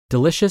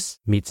Delicious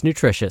meets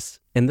nutritious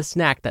in the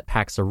snack that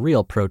packs a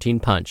real protein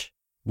punch.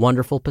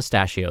 Wonderful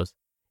Pistachios.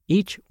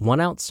 Each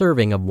 1-ounce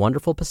serving of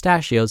Wonderful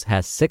Pistachios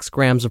has 6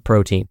 grams of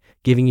protein,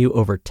 giving you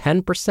over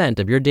 10%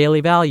 of your daily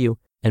value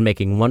and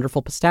making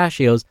Wonderful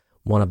Pistachios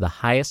one of the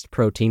highest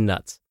protein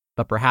nuts.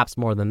 But perhaps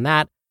more than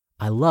that,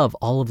 I love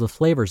all of the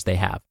flavors they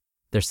have.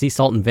 Their sea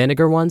salt and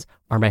vinegar ones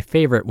are my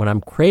favorite when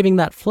I'm craving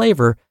that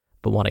flavor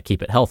but want to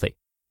keep it healthy.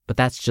 But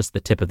that's just the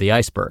tip of the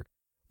iceberg.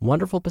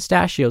 Wonderful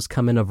Pistachios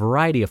come in a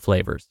variety of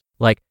flavors,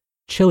 like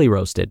chili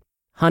roasted,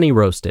 honey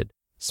roasted,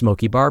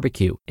 smoky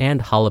barbecue,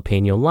 and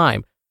jalapeno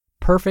lime,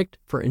 perfect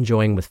for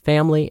enjoying with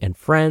family and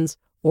friends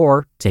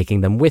or taking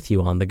them with you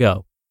on the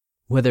go.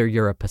 Whether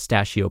you're a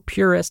pistachio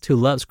purist who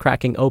loves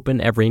cracking open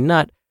every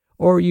nut,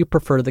 or you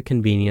prefer the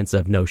convenience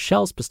of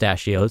no-shells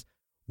pistachios,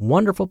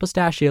 Wonderful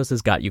Pistachios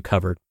has got you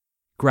covered.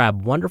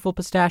 Grab Wonderful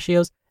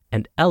Pistachios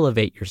and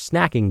elevate your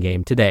snacking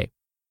game today.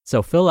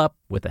 So fill up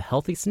with a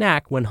healthy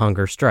snack when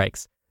hunger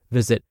strikes.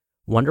 Visit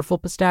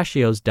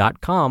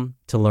wonderfulpistachios.com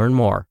to learn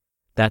more.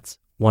 That's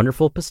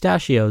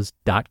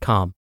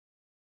wonderfulpistachios.com.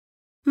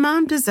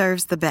 Mom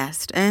deserves the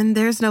best, and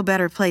there's no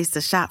better place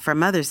to shop for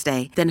Mother's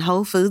Day than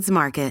Whole Foods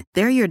Market.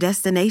 They're your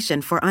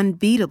destination for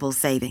unbeatable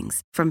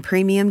savings, from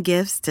premium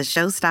gifts to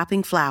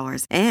show-stopping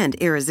flowers and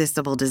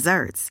irresistible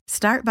desserts.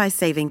 Start by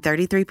saving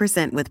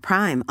 33% with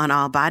Prime on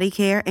all body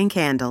care and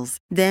candles.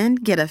 Then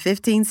get a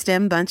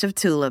 15-stem bunch of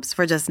tulips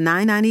for just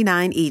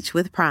 $9.99 each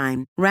with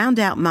Prime. Round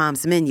out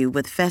Mom's menu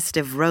with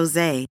festive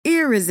rosé,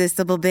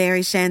 irresistible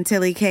berry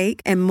chantilly cake,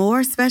 and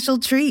more special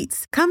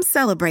treats. Come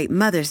celebrate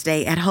Mother's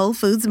Day at Whole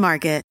Foods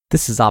Market.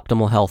 This is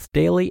Optimal Health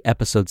Daily,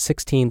 episode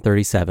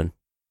 1637.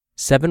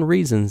 7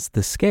 Reasons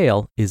the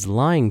Scale is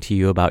Lying to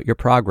You About Your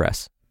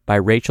Progress by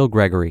Rachel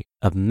Gregory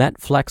of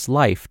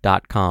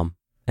MetFlexLife.com.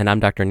 And I'm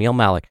Dr. Neil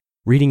Malik,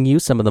 reading you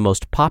some of the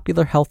most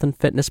popular health and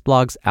fitness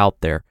blogs out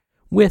there,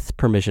 with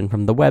permission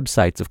from the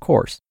websites, of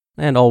course,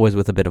 and always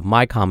with a bit of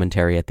my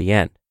commentary at the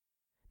end.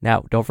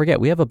 Now, don't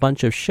forget, we have a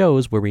bunch of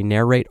shows where we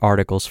narrate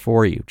articles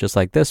for you, just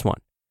like this one.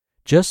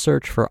 Just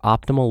search for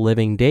Optimal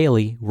Living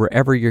Daily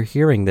wherever you're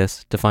hearing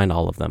this to find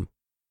all of them.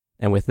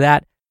 And with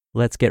that,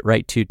 let's get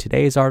right to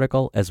today's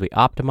article as we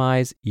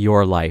optimize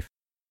your life.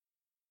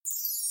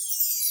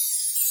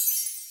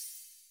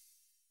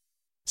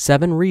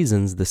 7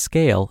 Reasons the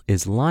Scale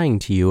is Lying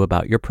to You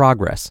About Your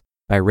Progress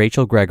by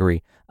Rachel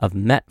Gregory of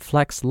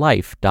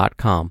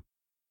MetFlexLife.com.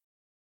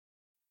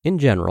 In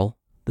general,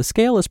 the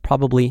scale is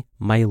probably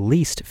my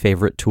least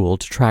favorite tool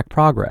to track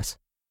progress.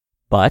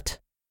 But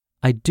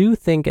I do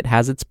think it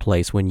has its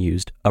place when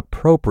used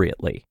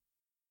appropriately.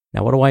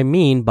 Now, what do I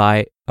mean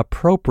by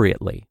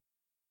appropriately?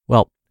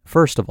 Well,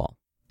 first of all,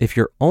 if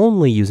you're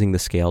only using the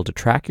scale to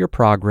track your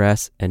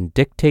progress and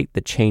dictate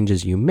the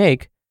changes you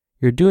make,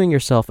 you're doing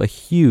yourself a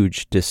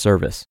huge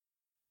disservice.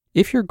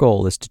 If your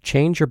goal is to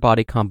change your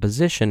body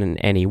composition in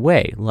any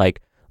way,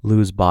 like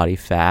lose body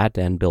fat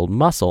and build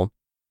muscle,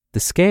 the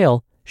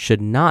scale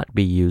should not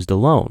be used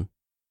alone.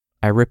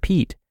 I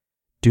repeat,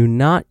 do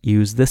not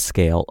use the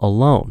scale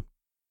alone.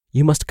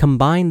 You must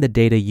combine the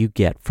data you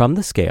get from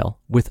the scale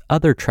with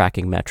other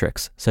tracking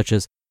metrics, such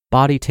as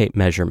body tape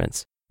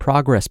measurements,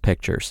 progress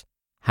pictures,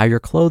 how your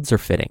clothes are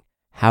fitting,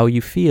 how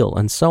you feel,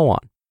 and so on.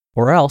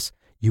 Or else,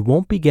 you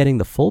won't be getting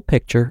the full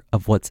picture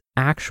of what's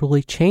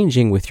actually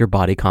changing with your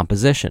body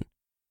composition.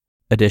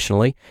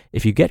 Additionally,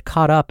 if you get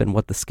caught up in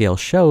what the scale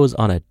shows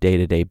on a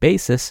day-to-day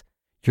basis,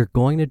 you're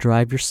going to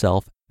drive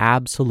yourself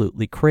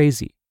absolutely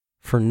crazy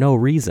for no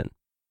reason.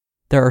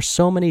 There are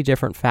so many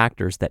different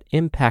factors that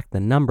impact the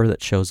number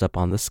that shows up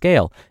on the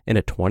scale in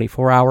a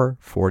 24-hour,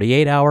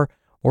 48-hour,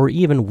 or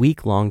even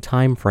week-long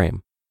time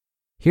frame.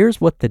 Here's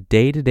what the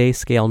day-to-day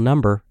scale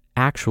number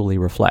actually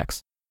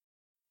reflects.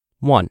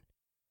 1.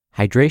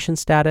 Hydration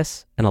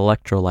status and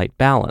electrolyte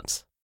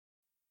balance.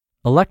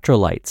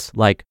 Electrolytes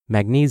like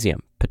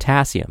magnesium,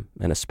 potassium,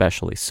 and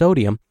especially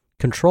sodium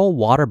control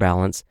water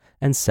balance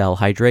and cell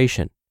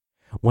hydration.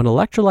 When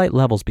electrolyte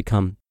levels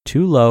become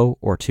too low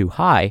or too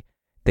high,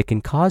 they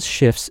can cause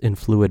shifts in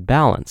fluid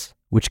balance,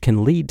 which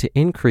can lead to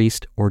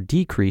increased or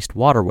decreased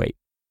water weight.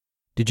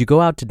 Did you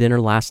go out to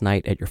dinner last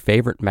night at your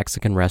favorite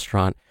Mexican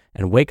restaurant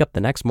and wake up the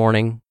next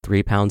morning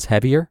 3 pounds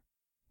heavier?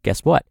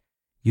 Guess what?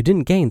 You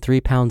didn't gain 3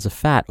 pounds of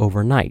fat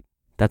overnight.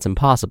 That's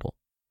impossible.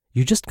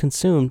 You just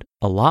consumed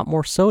a lot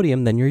more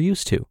sodium than you're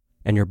used to,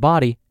 and your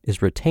body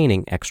is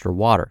retaining extra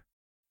water.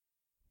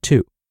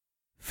 2.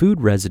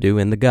 Food residue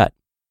in the gut.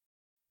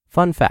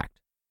 Fun fact.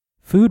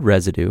 Food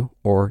residue,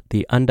 or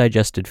the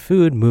undigested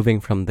food moving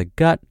from the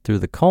gut through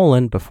the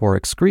colon before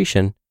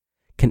excretion,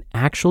 can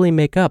actually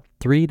make up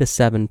 3 to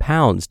 7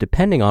 pounds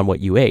depending on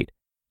what you ate.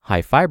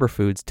 High fiber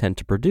foods tend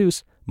to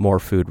produce more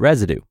food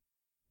residue.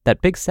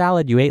 That big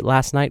salad you ate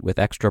last night with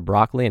extra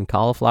broccoli and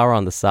cauliflower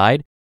on the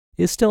side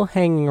is still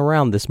hanging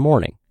around this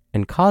morning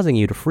and causing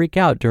you to freak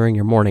out during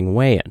your morning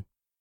weigh-in.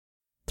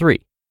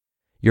 3.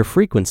 Your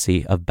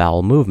frequency of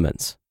bowel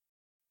movements.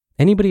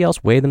 Anybody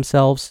else weigh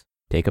themselves,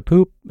 take a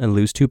poop, and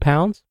lose 2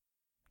 pounds?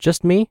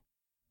 Just me?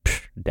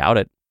 Pfft, doubt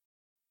it.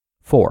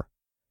 4.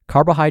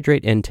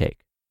 Carbohydrate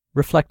intake,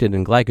 reflected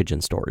in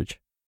glycogen storage.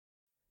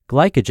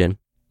 Glycogen,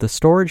 the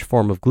storage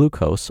form of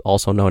glucose,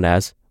 also known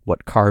as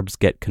what carbs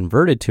get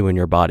converted to in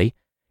your body,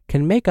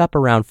 can make up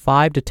around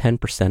 5 to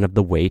 10% of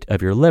the weight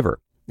of your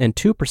liver and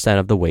 2%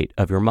 of the weight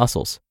of your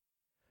muscles.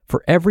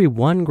 For every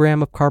 1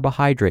 gram of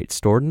carbohydrate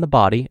stored in the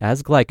body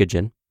as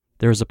glycogen,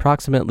 there is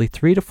approximately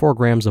 3 to 4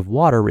 grams of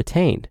water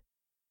retained.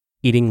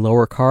 Eating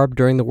lower carb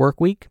during the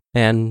work week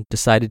and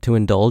decided to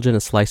indulge in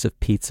a slice of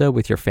pizza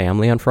with your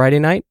family on Friday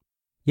night?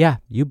 Yeah,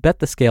 you bet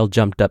the scale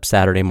jumped up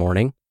Saturday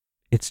morning.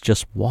 It's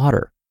just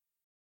water.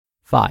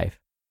 5.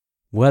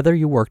 Whether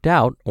you worked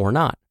out or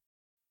not.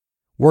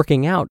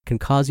 Working out can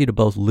cause you to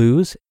both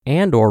lose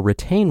and or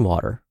retain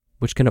water,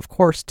 which can of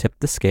course tip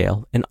the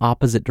scale in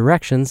opposite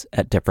directions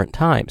at different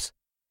times.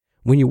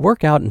 When you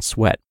work out and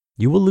sweat,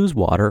 you will lose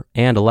water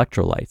and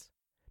electrolytes.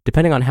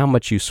 Depending on how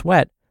much you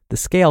sweat, the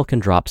scale can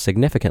drop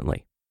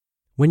significantly.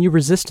 When you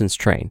resistance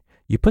train,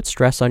 you put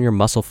stress on your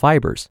muscle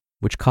fibers,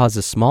 which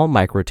causes small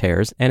micro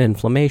tears and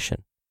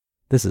inflammation.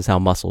 This is how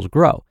muscles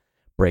grow.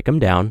 Break them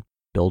down,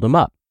 build them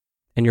up,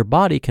 and your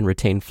body can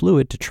retain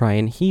fluid to try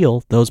and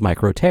heal those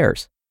micro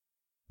tears.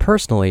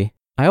 Personally,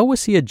 I always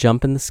see a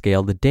jump in the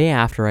scale the day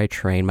after I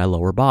train my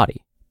lower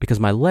body because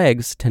my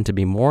legs tend to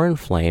be more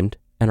inflamed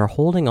and are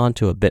holding on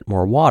to a bit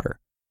more water.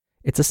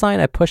 It's a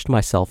sign I pushed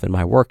myself in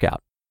my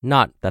workout,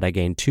 not that I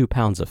gained 2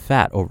 pounds of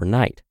fat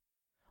overnight.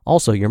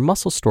 Also, your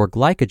muscles store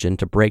glycogen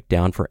to break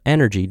down for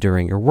energy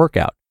during your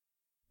workout.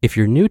 If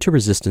you're new to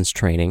resistance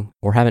training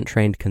or haven't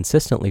trained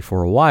consistently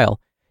for a while,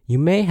 you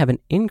may have an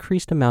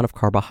increased amount of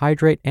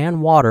carbohydrate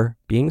and water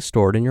being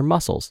stored in your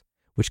muscles,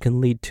 which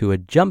can lead to a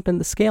jump in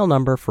the scale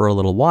number for a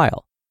little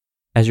while.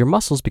 As your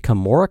muscles become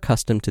more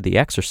accustomed to the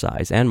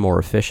exercise and more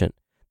efficient,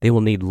 they will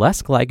need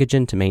less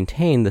glycogen to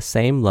maintain the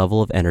same level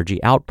of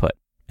energy output,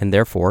 and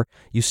therefore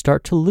you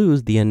start to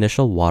lose the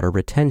initial water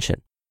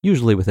retention,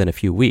 usually within a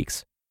few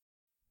weeks.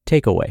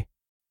 Takeaway: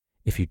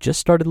 if you just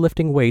started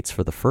lifting weights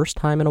for the first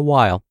time in a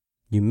while,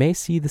 you may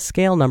see the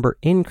scale number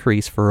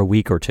increase for a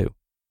week or two.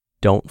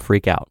 Don't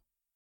freak out.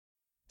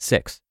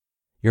 6.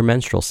 Your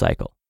menstrual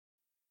cycle.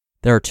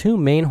 There are 2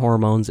 main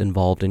hormones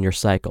involved in your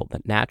cycle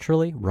that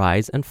naturally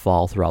rise and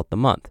fall throughout the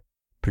month: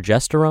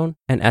 progesterone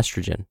and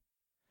estrogen.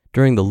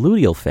 During the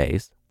luteal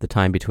phase, the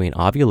time between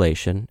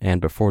ovulation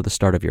and before the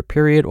start of your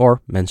period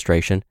or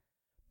menstruation,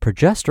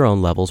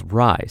 progesterone levels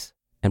rise,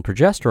 and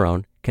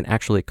progesterone can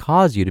actually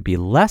cause you to be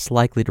less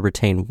likely to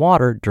retain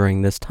water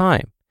during this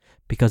time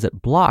because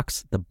it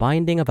blocks the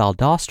binding of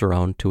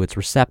aldosterone to its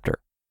receptor.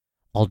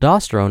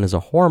 Aldosterone is a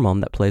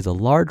hormone that plays a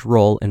large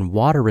role in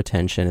water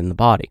retention in the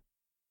body.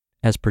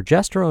 As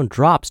progesterone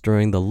drops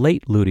during the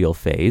late luteal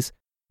phase,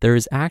 there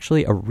is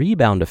actually a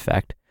rebound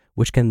effect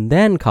which can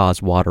then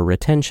cause water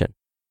retention.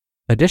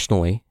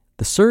 Additionally,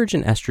 the surge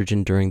in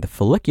estrogen during the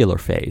follicular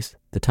phase,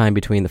 the time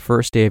between the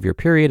first day of your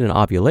period and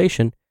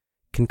ovulation,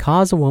 can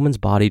cause a woman's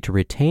body to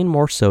retain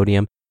more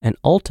sodium and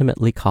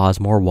ultimately cause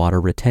more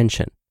water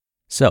retention.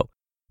 So,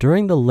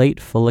 during the late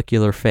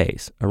follicular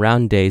phase,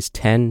 around days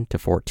 10 to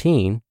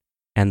 14,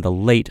 and the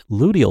late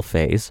luteal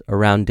phase,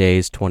 around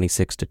days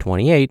 26 to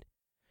 28,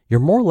 you're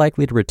more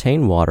likely to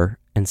retain water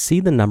and see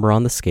the number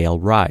on the scale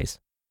rise.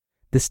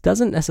 This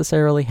doesn't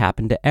necessarily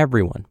happen to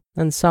everyone,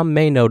 and some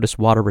may notice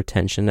water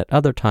retention at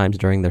other times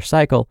during their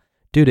cycle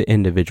due to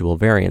individual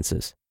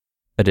variances.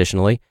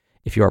 Additionally,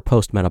 if you are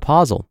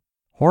postmenopausal,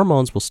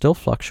 hormones will still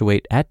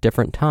fluctuate at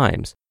different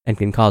times and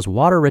can cause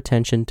water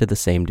retention to the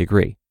same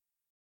degree.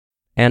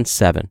 And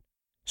 7.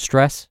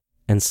 Stress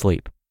and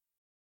sleep.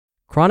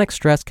 Chronic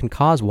stress can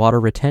cause water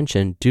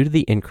retention due to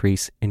the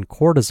increase in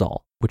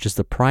cortisol, which is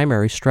the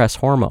primary stress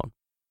hormone.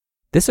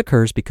 This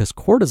occurs because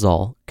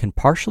cortisol can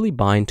partially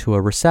bind to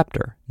a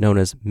receptor known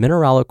as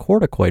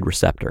mineralocorticoid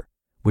receptor,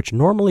 which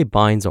normally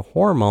binds a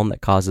hormone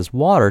that causes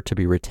water to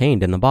be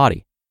retained in the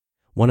body.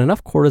 When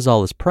enough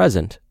cortisol is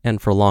present,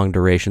 and for long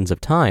durations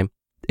of time,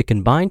 it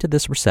can bind to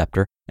this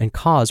receptor and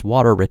cause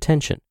water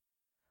retention.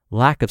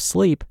 Lack of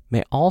sleep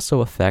may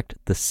also affect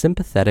the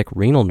sympathetic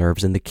renal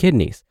nerves in the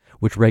kidneys,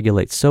 which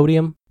regulate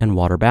sodium and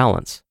water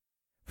balance.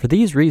 For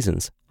these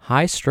reasons,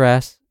 high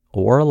stress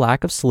or a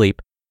lack of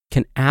sleep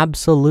can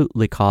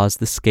absolutely cause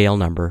the scale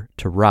number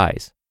to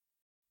rise.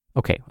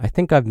 Okay, I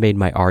think I've made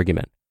my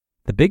argument.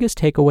 The biggest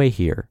takeaway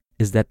here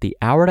is that the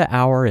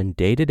hour-to-hour and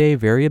day-to-day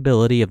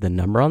variability of the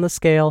number on the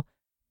scale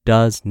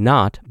does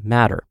not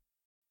matter.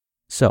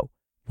 So,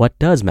 what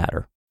does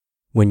matter?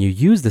 When you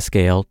use the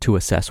scale to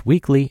assess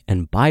weekly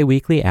and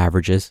bi-weekly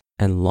averages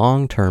and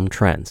long-term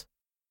trends.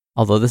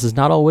 Although this is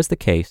not always the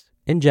case,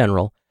 in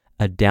general,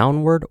 a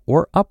downward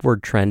or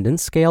upward trend in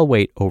scale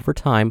weight over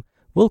time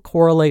will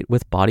correlate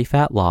with body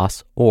fat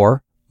loss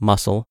or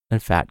muscle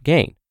and fat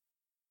gain.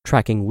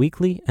 Tracking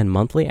weekly and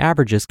monthly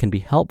averages can be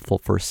helpful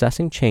for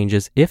assessing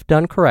changes if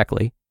done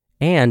correctly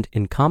and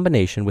in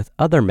combination with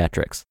other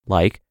metrics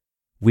like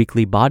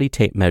weekly body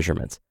tape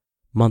measurements,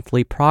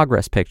 monthly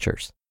progress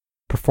pictures,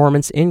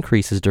 performance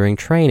increases during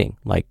training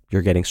like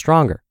you're getting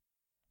stronger,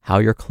 how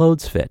your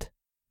clothes fit,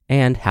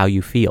 and how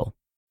you feel.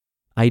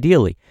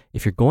 Ideally,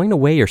 if you're going to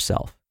weigh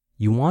yourself,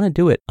 you want to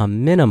do it a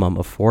minimum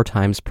of 4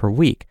 times per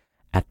week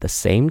at the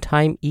same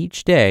time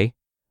each day,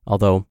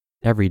 although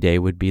Every day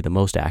would be the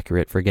most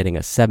accurate for getting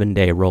a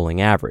 7-day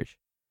rolling average.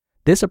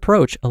 This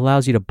approach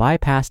allows you to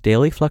bypass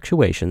daily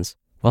fluctuations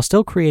while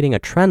still creating a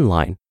trend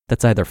line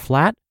that's either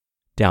flat,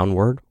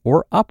 downward,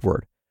 or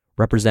upward,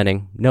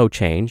 representing no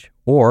change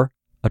or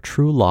a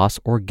true loss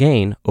or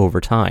gain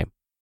over time.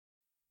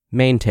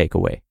 Main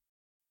takeaway: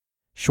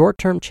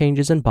 short-term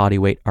changes in body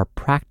weight are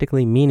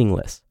practically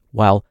meaningless,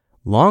 while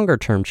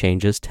longer-term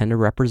changes tend to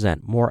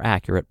represent more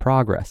accurate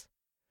progress.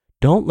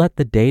 Don't let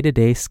the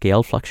day-to-day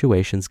scale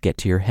fluctuations get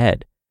to your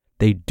head.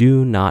 They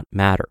do not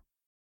matter.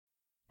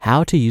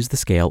 How to use the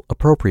scale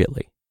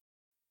appropriately.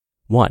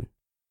 1.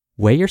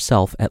 Weigh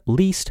yourself at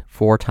least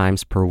 4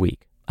 times per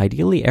week,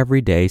 ideally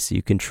every day so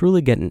you can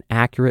truly get an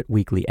accurate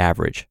weekly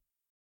average.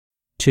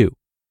 2.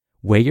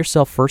 Weigh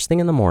yourself first thing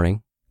in the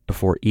morning,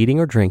 before eating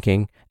or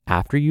drinking,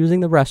 after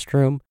using the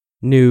restroom,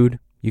 nude,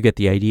 you get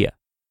the idea.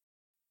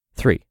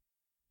 3.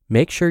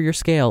 Make sure your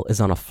scale is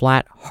on a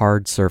flat,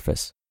 hard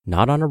surface,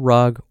 not on a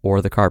rug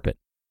or the carpet.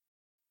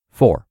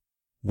 4.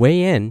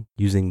 Weigh in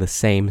using the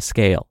same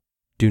scale.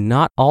 Do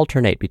not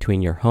alternate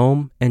between your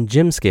home and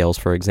gym scales,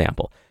 for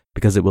example,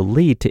 because it will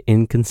lead to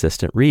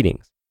inconsistent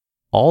readings.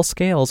 All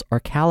scales are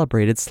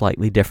calibrated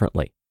slightly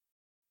differently.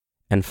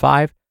 And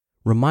 5.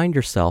 Remind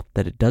yourself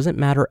that it doesn't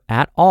matter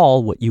at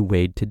all what you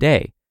weighed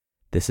today.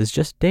 This is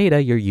just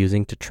data you're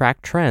using to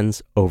track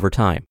trends over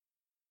time.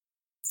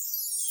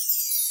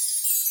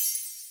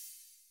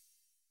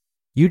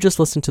 You just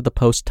listened to the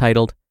post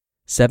titled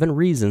 7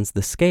 Reasons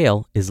the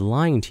Scale is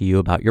Lying to You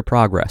About Your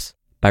Progress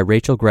by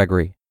Rachel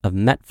Gregory of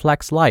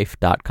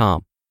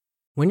MetFlexLife.com.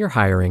 When you're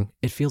hiring,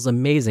 it feels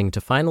amazing to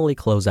finally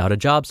close out a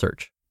job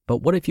search. But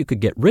what if you could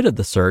get rid of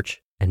the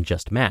search and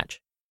just match?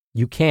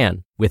 You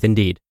can with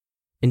Indeed.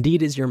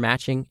 Indeed is your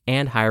matching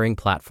and hiring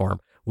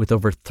platform with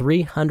over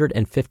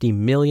 350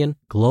 million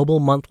global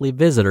monthly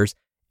visitors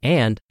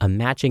and a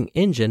matching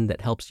engine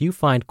that helps you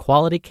find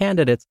quality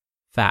candidates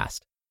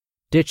fast.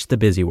 Ditch the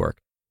busy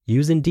work.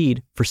 Use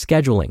Indeed for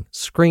scheduling,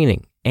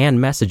 screening, and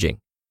messaging.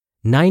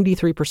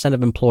 93%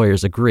 of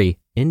employers agree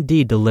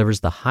Indeed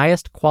delivers the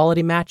highest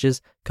quality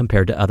matches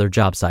compared to other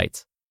job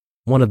sites.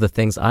 One of the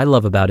things I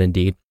love about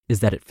Indeed is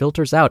that it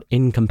filters out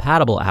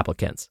incompatible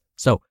applicants.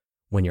 So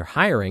when you're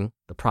hiring,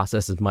 the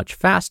process is much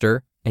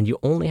faster and you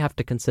only have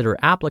to consider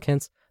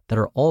applicants that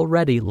are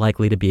already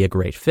likely to be a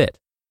great fit.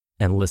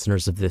 And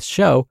listeners of this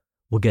show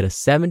will get a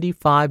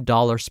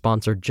 $75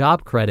 sponsored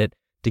job credit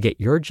to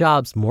get your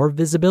jobs more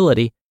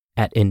visibility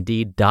at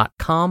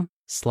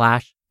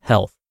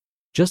Indeed.com/health.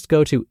 Just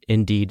go to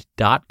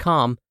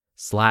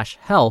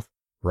Indeed.com/health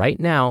right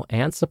now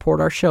and support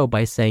our show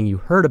by saying you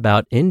heard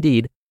about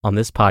Indeed on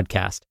this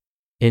podcast.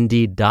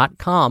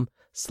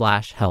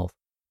 Indeed.com/health.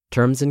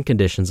 Terms and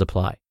conditions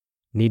apply.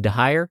 Need to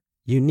hire?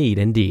 You need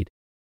Indeed.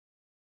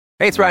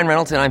 Hey, it's Ryan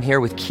Reynolds, and I'm here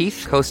with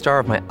Keith, co-star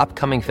of my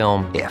upcoming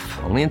film, If,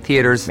 only in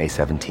theaters May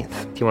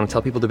 17th. Do you want to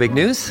tell people the big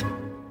news?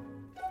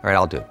 All right,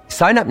 I'll do it.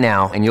 Sign up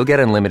now and you'll get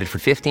unlimited for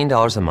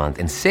 $15 a month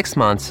and 6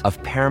 months of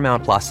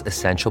Paramount Plus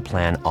Essential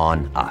Plan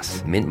on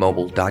us.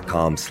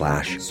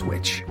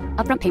 MintMobile.com/switch.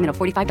 Upfront payment of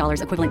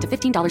 $45 equivalent to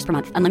 $15 per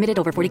month. Unlimited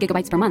over 40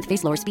 gigabytes per month.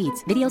 Face lower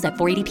speeds. Videos at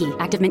 480p.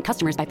 Active Mint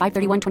customers by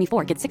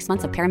 531.24 get 6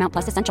 months of Paramount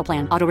Plus Essential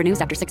Plan. Auto renews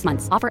after 6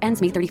 months. Offer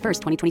ends May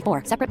 31st,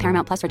 2024. Separate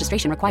Paramount Plus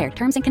registration required.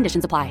 Terms and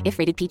conditions apply if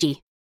rated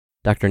PG.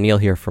 Dr. Neal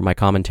here for my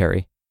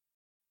commentary.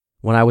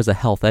 When I was a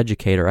health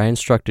educator, I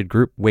instructed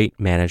group weight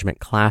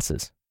management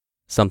classes.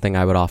 Something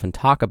I would often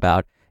talk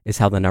about is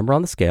how the number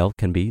on the scale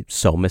can be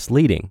so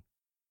misleading.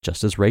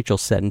 Just as Rachel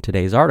said in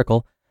today's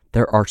article,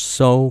 there are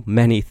so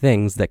many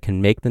things that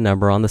can make the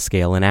number on the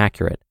scale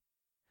inaccurate.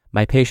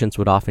 My patients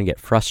would often get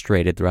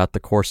frustrated throughout the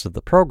course of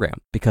the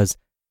program because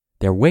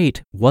their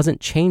weight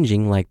wasn't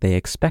changing like they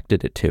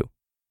expected it to.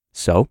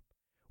 So,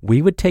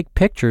 we would take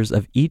pictures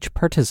of each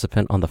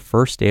participant on the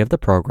first day of the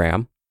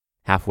program,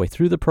 halfway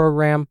through the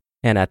program,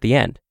 and at the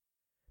end.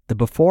 The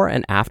before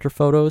and after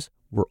photos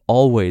were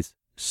always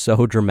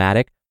so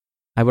dramatic.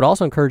 I would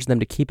also encourage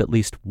them to keep at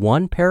least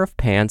one pair of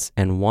pants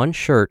and one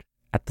shirt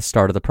at the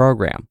start of the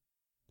program.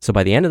 So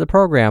by the end of the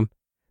program,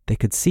 they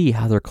could see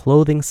how their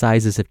clothing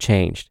sizes have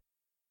changed.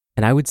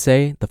 And I would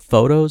say the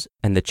photos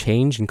and the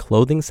change in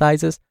clothing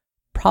sizes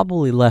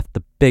probably left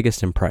the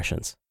biggest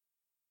impressions.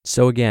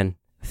 So again,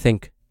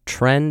 think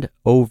trend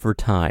over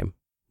time,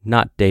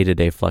 not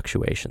day-to-day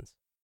fluctuations.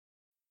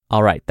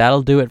 All right,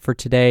 that'll do it for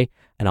today,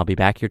 and I'll be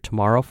back here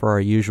tomorrow for our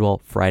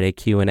usual Friday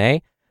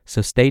Q&A.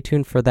 So stay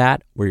tuned for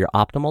that, where your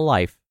optimal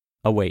life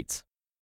awaits.